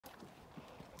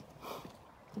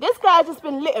This guy's just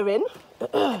been littering.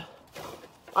 I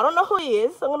don't know who he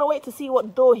is. I'm gonna wait to see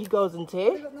what door he goes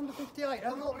into. Number 58.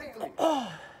 I'm not littering.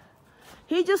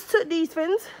 He just took these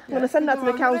things. I'm gonna send that to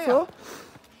the council.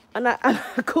 And I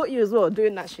caught you as well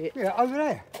doing that shit. Yeah, over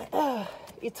there.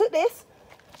 He took this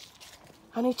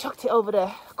and he chucked it over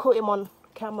there. Caught him on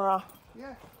camera.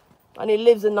 Yeah. And he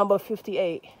lives in number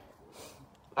 58.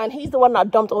 And he's the one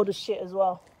that dumped all the shit as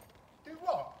well. Do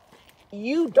what?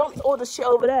 You dumped all the shit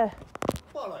over there.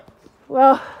 Bollocks.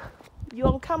 Well, you're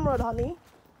on camera, honey.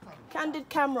 Candid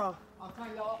camera. I'll tell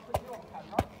you, I'll put you on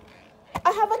camera.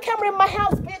 I have a camera in my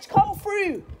house, bitch. Come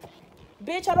through.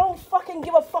 Bitch, I don't fucking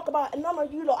give a fuck about none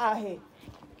of you lot out here.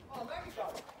 Oh, there you go.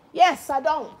 Yes, I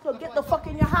don't. So get the fuck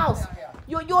in your house.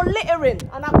 You're littering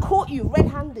and I caught you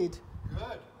red-handed.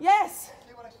 Good. Yes.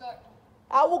 See what I said?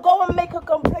 I will go and make a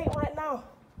complaint right now.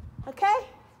 Okay?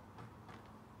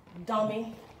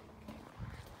 Dummy.